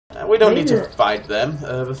We don't need to fight them.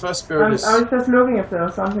 The first spirit is... I was just looking if there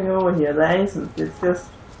was something over here. There isn't. It's just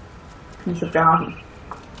a piece of garden.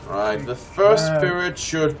 Right, the first spirit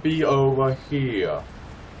should be over here.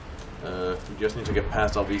 We just need to get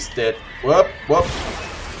past all these dead... Whoop, whoop.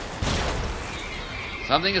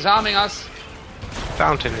 Something is harming us.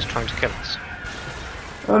 Fountain is trying to kill us.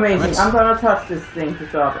 Amazing. I'm gonna touch this thing to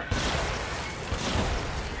stop it.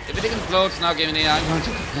 If it explodes now, give me I'm going to...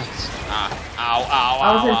 Ow, ow,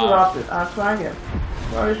 I was ow, interrupted. I'll try again.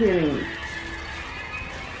 What is hitting me?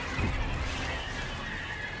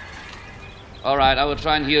 Alright, I will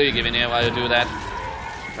try and heal you, Givinia, while you do that.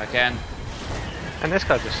 If I can. And this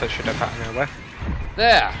guy just should have out of nowhere.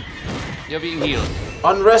 There! You're being healed.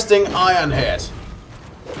 Unresting Ironhead.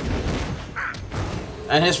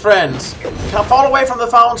 And his friends. Come fall away from the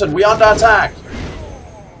fountain. We're under attack.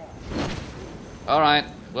 Alright,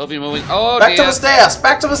 we'll be moving. Oh, back to the stairs!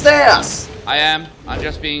 Back to the stairs! I am. I'm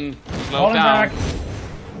just being slowed down. Back.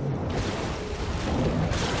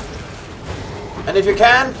 And if you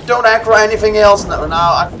can, don't aggro anything else now.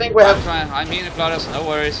 I think we have... I'm healing Flawless, no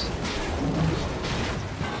worries.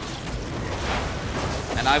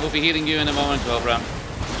 And I will be healing you in a moment, Cobra.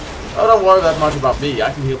 Oh, don't worry that much about me.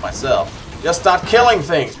 I can heal myself. Just start killing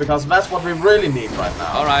things, because that's what we really need right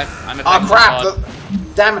now. Alright, I'm attacking. Oh crap!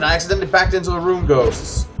 Damn it, I accidentally backed into the room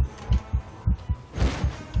ghosts.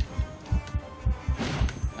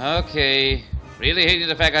 Okay. Really hating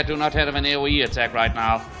the fact I do not have an AoE attack right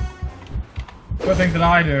now. Good thing that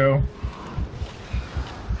I do.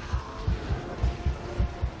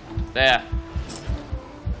 There.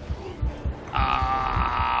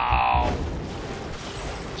 Ow.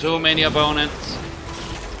 Too many opponents.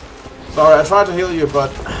 Sorry, I tried to heal you,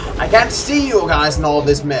 but I can't see you guys in all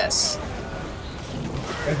this mess.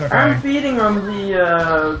 It's okay. I'm feeding on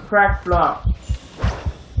the cracked block.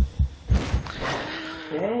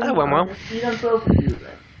 Okay, that went well. Feed on both of you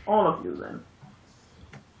then. All of you then.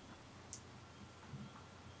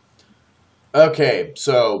 Okay,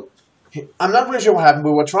 so I'm not really sure what happened.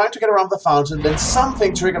 We were trying to get around the fountain, then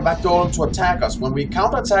something triggered back Golem to attack us. When we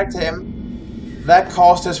counterattacked him, that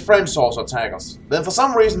caused his friends to also attack us. Then for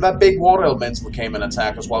some reason that big water elemental came and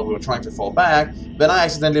attacked us while we were trying to fall back. Then I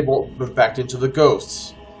accidentally moved back into the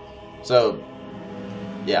ghosts. So,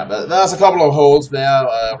 yeah, there's a couple of holes there.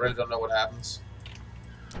 I really don't know what happens.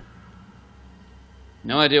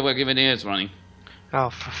 No idea where Givinia is running. Oh,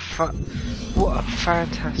 what a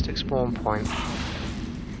fantastic spawn point.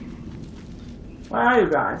 Where are you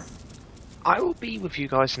guys? I will be with you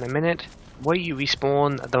guys in a minute. Where you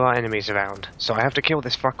respawn, there are enemies around. So I have to kill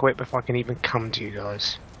this fuckwit before I can even come to you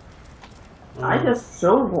guys. I just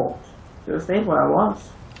soul walked to the state where I was.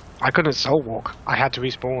 I couldn't soul walk. I had to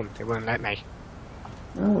respawn. They wouldn't let me.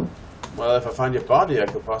 Oh. Well, if I find your body, I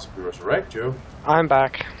could possibly resurrect you. I'm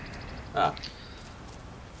back. Ah.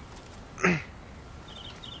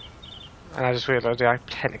 And I just realised I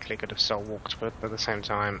technically could have soul walked, but at the same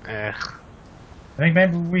time, I think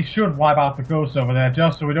maybe we should wipe out the ghosts over there,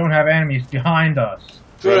 just so we don't have enemies behind us.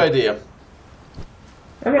 Good idea.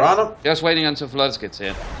 Okay. Rana? Just waiting until Floods gets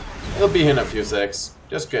here. He'll be here in a few secs.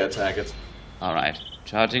 Just get attack it. Alright,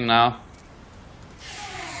 charging now.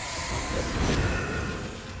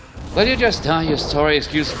 Will you just die your story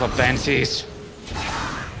excuse for fancies?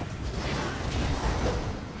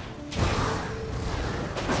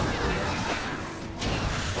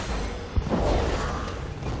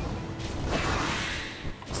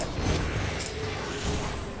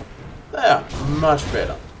 There, much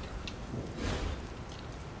better.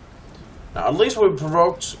 Now, at least we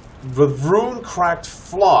provoked the rune-cracked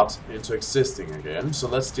Flood into existing again, so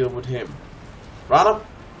let's deal with him. Rana?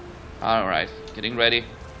 Alright, getting ready.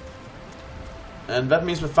 And that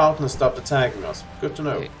means the fountain has stopped attacking us. Good to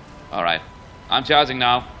know. Okay. Alright, I'm charging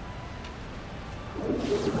now.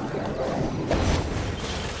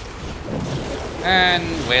 And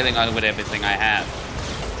wailing on with everything I have.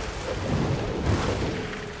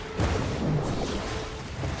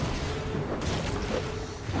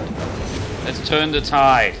 Let's turn the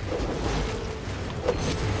tide.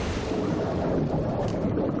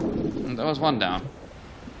 And there was one down.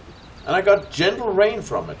 And I got gentle rain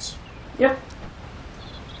from it. Yep.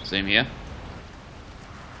 Same here.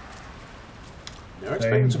 You're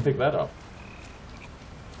expecting to pick that up.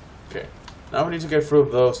 Okay. Now we need to get through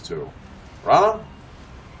those two. Rana?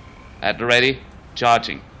 At the ready,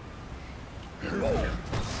 charging. well,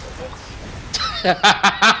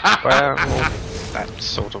 that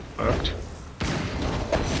sort of worked.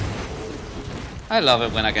 I love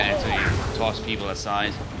it when I can actually toss people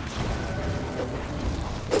aside.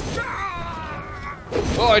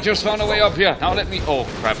 Oh, I just found a way up here. Now let me... Oh,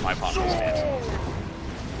 crap, my partner's dead.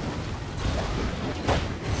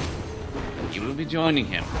 will be joining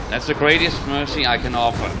him. That's the greatest mercy I can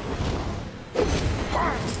offer.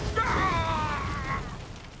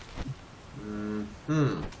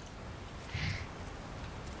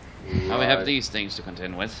 Now we have these things to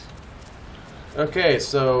contend with. Okay,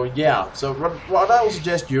 so yeah. So what I will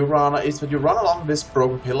suggest you, Rana, is that you run along this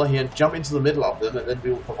broken pillar here and jump into the middle of them, and then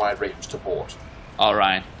we will provide range support.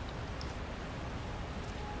 Alright.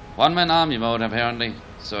 One-man army mode, apparently.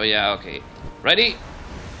 So yeah, okay. Ready?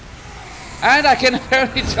 And I can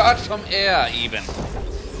apparently charge from air, even.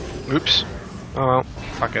 Oops. Oh well,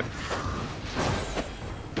 fuck it.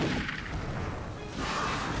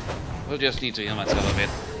 We'll just need to heal myself a bit.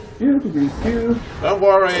 Don't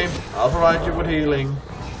worry, I'll provide you with healing.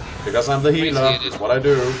 Because I'm the healer, Appreciate it. that's what I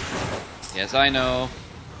do. Yes, I know.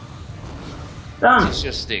 Done. It's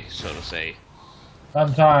your stick, so to say. Not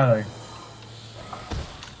entirely.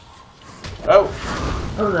 Oh,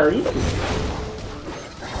 Oh, that easy.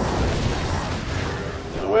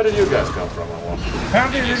 where did you guys come from, I wonder?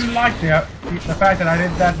 Apparently they didn't like the fact that I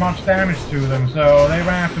did that much damage to them, so they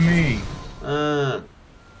ran after me.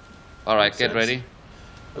 Alright, Makes get sense. ready.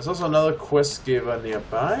 There's also another quest giver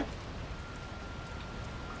nearby.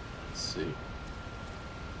 Let's see.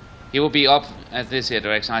 He will be up at this here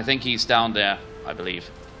direction. I think he's down there, I believe.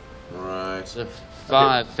 Right.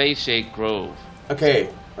 The Face Shake Grove. Okay,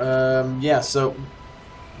 yeah, so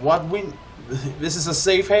what we... This is a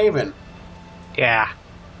safe haven. Yeah.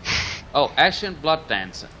 Oh, Ashen Blood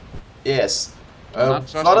Dancer. Yes. I'm not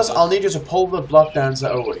trusting Flotus, those. I'll need you to pull the Blood Dancer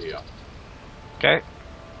over here. Okay.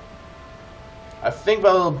 I think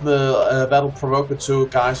that'll provoke the two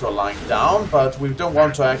guys who are lying down, but we don't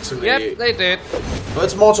want to actually... Yep, they did. But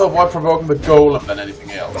it's more to avoid provoking the golem than anything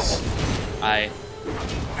else.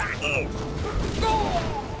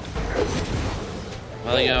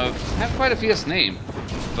 Well, you know, have quite a fierce name,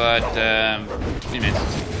 but we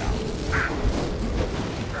missed.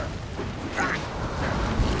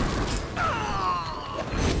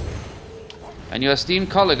 And your esteemed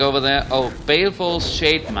colleague over there, oh, Baleful's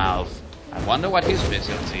Shade Mouth. I wonder what his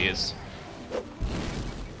specialty is.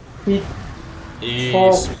 He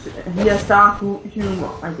has dark humor,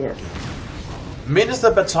 I guess.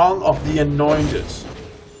 Minister Baton of the Anointed.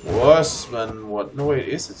 Worse than what? No, wait,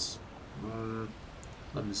 is it?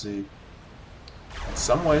 Let me see. In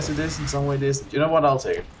some ways it is, in some ways it isn't. You know what? I'll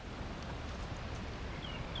take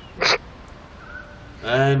it.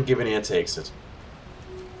 And Givenia takes it.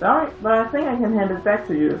 Sorry, but I think I can hand it back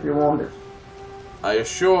to you if you want it. Are you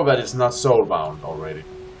sure that it's not soulbound already?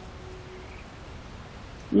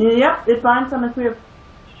 Yep, it binds on a grip.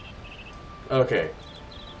 Okay.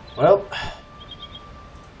 Well,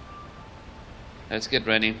 Let's get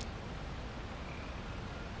ready.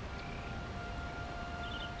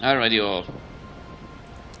 Alrighty, all.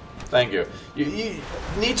 thank you. You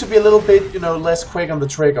need to be a little bit, less quick on the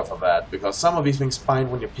trigger for that, because some of these things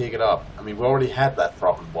bind when you pick it up. I mean, we already had that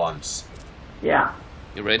problem once. Yeah.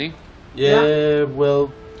 You ready? Yeah, well,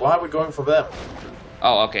 why are we going for them?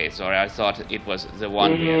 Oh, okay, sorry, I thought it was the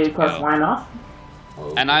one we had to Because go. why not?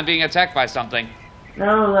 Well, And I'm being attacked by something.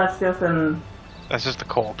 No, that's just an... That's just the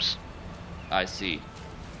corpse. I see.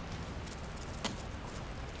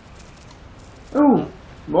 Ooh,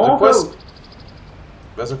 more quest- food.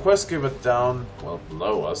 There's a quest giver down, well,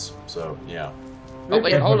 below us, so yeah. Oh,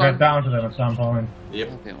 wait, We'll hold get on. down to them at some point.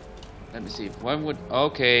 Yep. Okay, let me see. When would...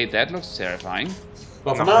 Okay, that looks terrifying.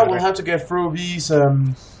 But for Not now, really. we'll have to get through these,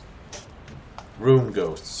 room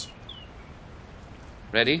ghosts.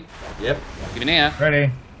 Ready? Yep. Give me an ear.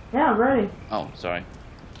 Ready? Yeah, ready. Oh, sorry.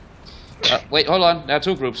 Wait, hold on. There are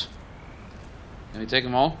two groups. Can we take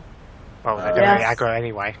them all? Well, they're gonna be Yes. aggro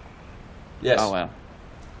anyway. Yes. Oh, well.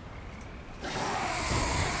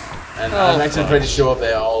 And Oh, I'm actually fuck. pretty sure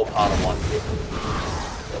they're all part of one group.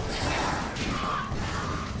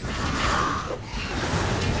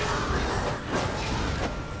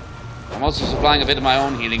 I'm also supplying a bit of my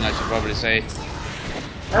own healing, I should probably say.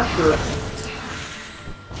 That's good.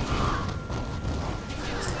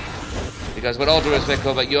 Because with all due respect,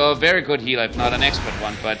 Cobalt, you're a very good healer, if not an expert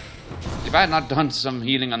one, but if I had not done some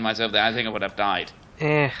healing on myself there, I think I would have died.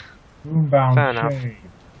 Eh. Roombound Fair enough. shade.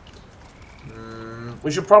 We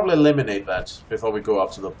should probably eliminate that before we go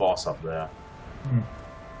up to the boss up there.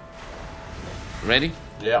 Ready?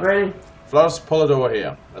 Yeah. Ready. Flowers, pull it over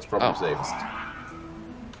here. That's probably Oh. safest.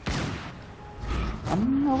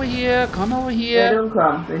 Come over here, come over They here. don't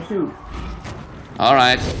come, they shoot.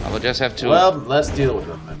 Alright, I will just have to... Well, let's deal with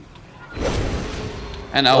them then.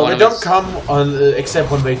 and now Well, one they of don't us- come on, except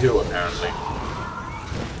when they do, apparently.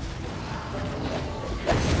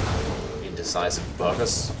 Indecisive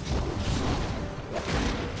buggers.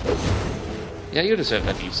 Yeah, you deserve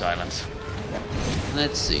that deep silence.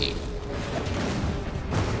 Let's see.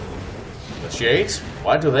 The Shades?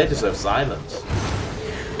 Why do they deserve silence?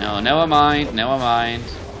 No, never mind, never mind.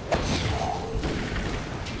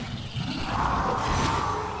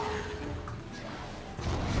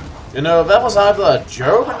 You know, that was either a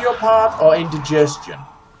joke on your part or indigestion.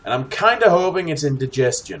 And I'm kinda hoping it's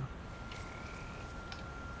indigestion.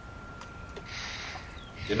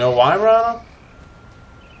 You know why, Rana?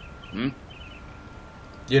 Hmm?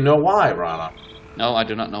 You know why, Rana? No, I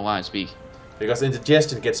do not know why I speak. Because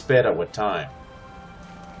indigestion gets better with time.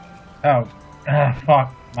 Oh,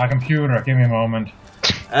 fuck. My computer. Give me a moment.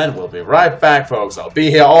 And we'll be right back, folks. I'll be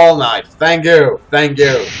here all night. Thank you, thank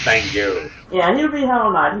you, thank you. Yeah, he'll be here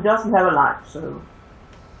all night. He doesn't have a life, so...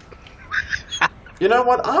 You know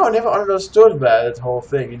what? I never understood that whole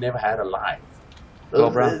thing. He never had a life.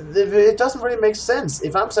 Cobra. It doesn't really make sense.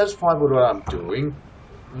 If I'm satisfied with what I'm doing,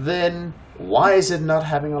 then why is it not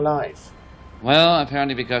having a life? Well,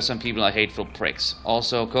 apparently because some people are hateful pricks.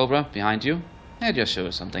 Also, Cobra, behind you. Yeah, just show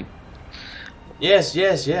us something. Yes,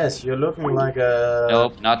 yes, yes. You're looking like a...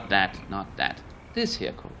 Nope, not that, not that. This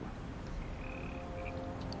here, Cobra.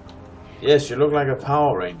 Yes, you look like a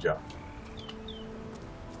Power Ranger.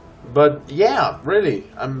 But yeah, really,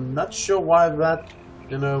 I'm not sure why that,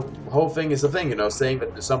 you know, whole thing is a thing, you know, saying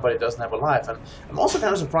that somebody doesn't have a life. And I'm also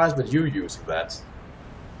kind of surprised that you using that.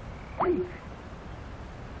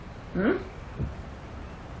 Hmm?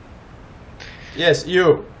 Yes,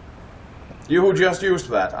 you. You who just used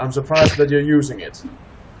that. I'm surprised that you're using it.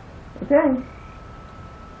 Okay.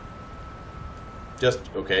 Just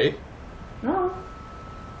okay. No.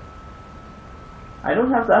 I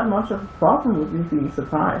don't have that much of a problem with you being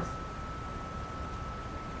surprised.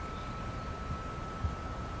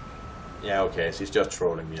 Yeah, okay, she's just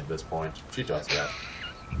trolling me at this point. She does that.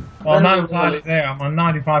 Well, I'm not entirely there. I'm on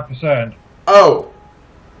 95%. Oh!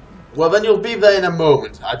 Well, then you'll be there in a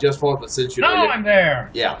moment. I just thought that since you know... No, I'm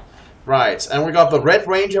there! Yeah. Right, and we got the Red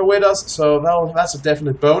Ranger with us, so that's a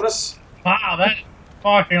definite bonus. Wow, that's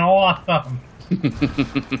fucking awesome.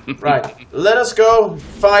 Right, let us go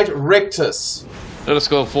fight Rictus. Let us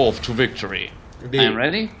go forth to victory. Indeed. I'm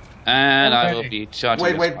ready, and I will Okay. be charging.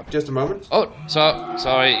 Wait, this wait, one. just a moment. Oh,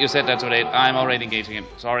 sorry, you said that too late. I'm already engaging him.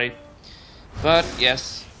 Sorry, but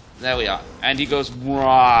yes, there we are. And he goes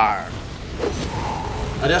roar.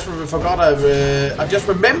 I just forgot. I just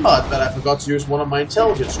remembered that I forgot to use one of my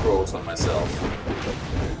intelligence scrolls on myself.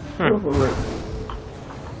 Go for it.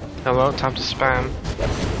 Oh well, time to spam.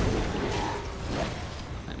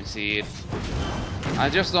 Let me see it. I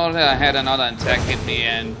just thought that I had another attack hit me,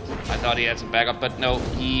 and I thought he had some backup, but no,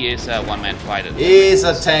 he is a one-man fighter. Is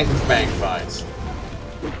a tank and bank fight.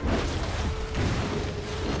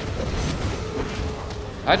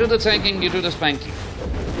 I do the tanking, you do the spanking.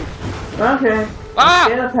 Okay. Ah!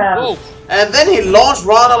 Get a pad. Oh! And then he launched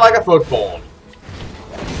Rana like a football.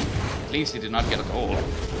 At least he did not get a goal.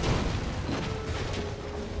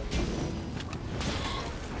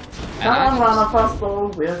 And Come on, I- Rana, fast ball.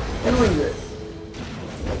 We're doing this.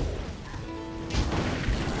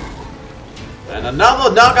 And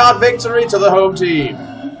another knockout victory to the home team.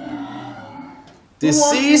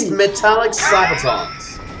 Deceased metallic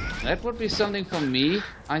sabatons. That would be something for me,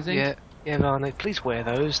 I think. Yeah, Varney, please wear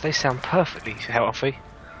those. They sound perfectly healthy.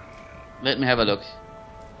 Let me have a look.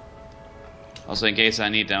 Also, in case I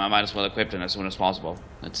need them, I might as well equip them as soon as possible.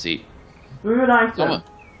 Let's see. Do you like them? Oh,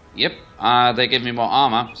 yep, they give me more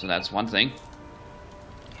armor, so that's one thing.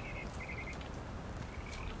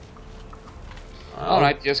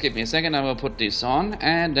 Alright, just give me a second, I will put this on,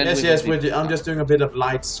 and then... Yes, I'm just doing a bit of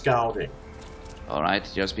light scouting. Alright,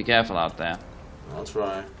 just be careful out there. I'll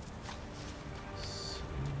try.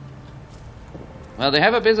 Well, they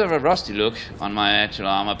have a bit of a rusty look on my actual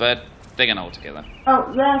armor, but they can hold together.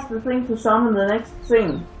 Oh, that's the thing to summon the next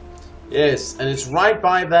thing. Yes, and it's right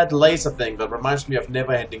by that laser thing that reminds me of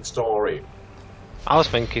Neverending Story. I was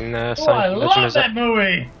thinking Oh, I something from Legend love of that Zelda.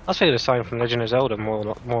 movie! I was thinking of something from Legend of Zelda more I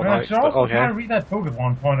like. was But, also okay. trying to read that book at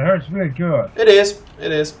one point. I heard it's really good. It is.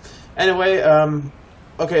 Anyway,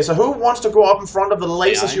 okay, so who wants to go up in front of the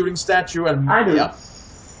laser shooting statue and... I do. Yeah.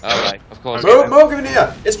 Alright, of course. Move, give it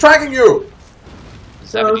here! It's tracking you!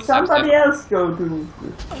 So somebody else go do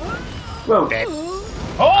this. Whoa. Dead.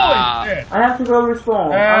 Holy shit! I have to go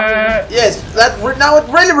respawn. Yes, now it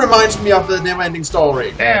really reminds me of the Neverending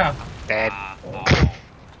Story. Yeah. Dead.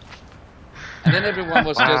 And then everyone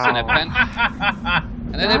was just in a panic.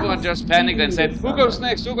 And then everyone just panicked and said, who goes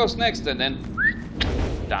next, and then...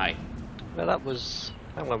 die. Well, that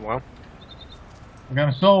went well. We're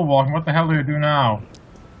gonna soul walk. What the hell do you do now?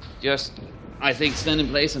 Just, I think, stand in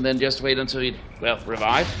place and then just wait until it, well,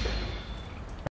 revive.